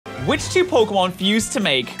which two Pokemon fused to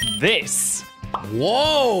make this?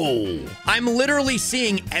 Whoa! I'm literally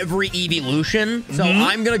seeing every evolution, so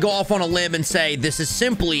I'm gonna go off on a limb and say this is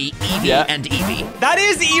simply Eevee and Eevee. That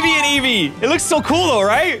is Eevee and Eevee. It looks so cool though,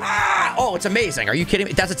 right? Oh, it's amazing. Are you kidding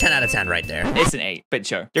me? That's a 10 out of 10 right there. It's an 8, but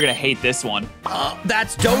sure. You're gonna hate this one.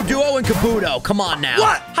 That's Doduo and Kabuto. Come on now.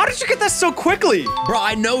 What? How did you get that so quickly? Bro,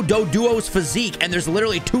 I know Doduo's physique, and there's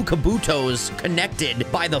literally 2 Kabutos connected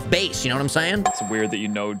by the base. You know what I'm saying? It's weird that you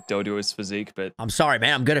know Doduo's physique, but... I'm sorry,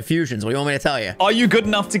 man. I'm good at fusions. What do you want me to tell you? Are you good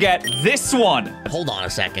enough to get this one? Hold on a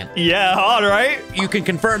second. Yeah, hard, right? You can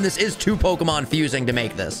confirm this is 2 Pokemon fusing to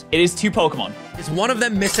make this. It is 2 Pokemon. Is one of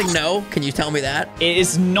them missing no? Can you tell me that? It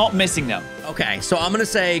is not missing though. Okay, so I'm gonna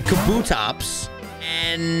say Kabutops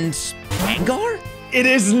and Gengar? It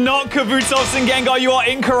is not Kabutops and Gengar. You are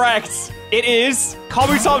incorrect. It is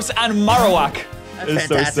Kabutops and Marowak. That's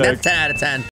fantastic. That's 10 out of 10.